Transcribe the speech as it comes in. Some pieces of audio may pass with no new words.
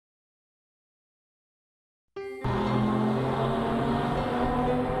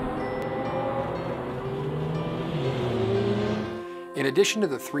In addition to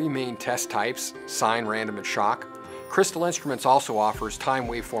the three main test types, sine, random, and shock, Crystal Instruments also offers time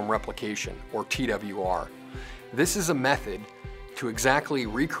waveform replication, or TWR. This is a method to exactly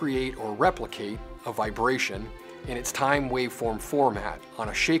recreate or replicate a vibration in its time waveform format on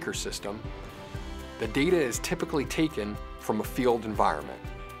a shaker system. The data is typically taken from a field environment.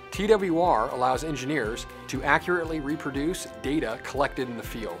 TWR allows engineers to accurately reproduce data collected in the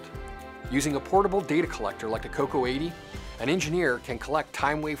field. Using a portable data collector like the Coco 80, an engineer can collect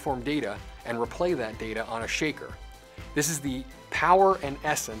time waveform data and replay that data on a shaker. This is the power and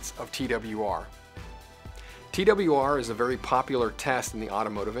essence of TWR. TWR is a very popular test in the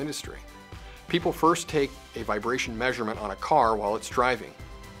automotive industry. People first take a vibration measurement on a car while it's driving.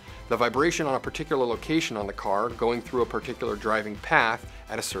 The vibration on a particular location on the car, going through a particular driving path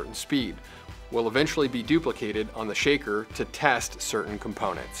at a certain speed, will eventually be duplicated on the shaker to test certain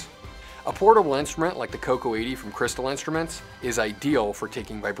components. A portable instrument like the Coco 80 from Crystal Instruments is ideal for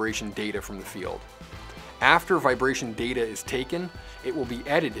taking vibration data from the field. After vibration data is taken, it will be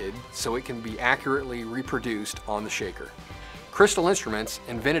edited so it can be accurately reproduced on the shaker. Crystal Instruments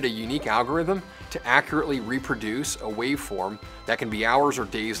invented a unique algorithm to accurately reproduce a waveform that can be hours or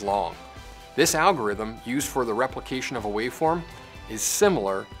days long. This algorithm, used for the replication of a waveform, is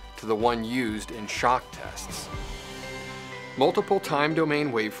similar to the one used in shock tests. Multiple time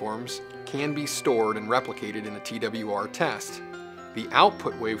domain waveforms can be stored and replicated in a TWR test. The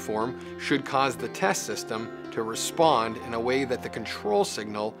output waveform should cause the test system to respond in a way that the control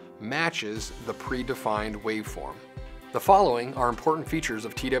signal matches the predefined waveform. The following are important features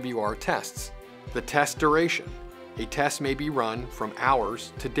of TWR tests. The test duration. A test may be run from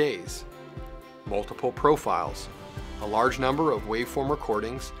hours to days. Multiple profiles. A large number of waveform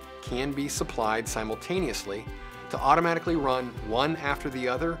recordings can be supplied simultaneously to automatically run one after the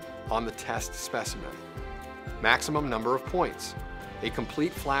other on the test specimen. Maximum number of points. A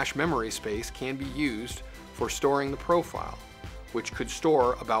complete flash memory space can be used for storing the profile, which could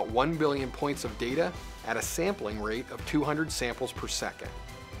store about 1 billion points of data at a sampling rate of 200 samples per second.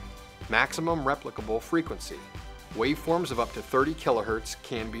 Maximum replicable frequency. Waveforms of up to 30 kHz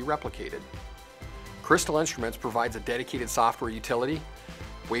can be replicated. Crystal Instruments provides a dedicated software utility,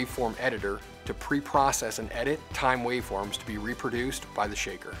 Waveform Editor, to pre-process and edit time waveforms to be reproduced by the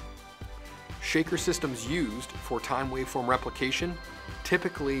shaker. Shaker systems used for time waveform replication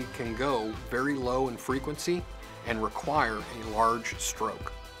typically can go very low in frequency and require a large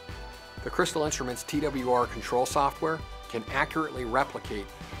stroke. The Crystal Instruments TWR control software can accurately replicate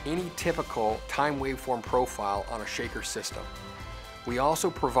any typical time waveform profile on a shaker system. We also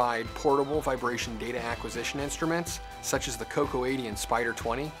provide portable vibration data acquisition instruments such as the Coco 80 and Spider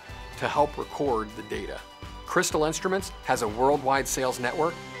 20 to help record the data. Crystal Instruments has a worldwide sales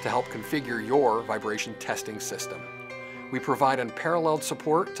network to help configure your vibration testing system. We provide unparalleled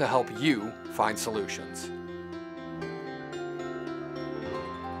support to help you find solutions.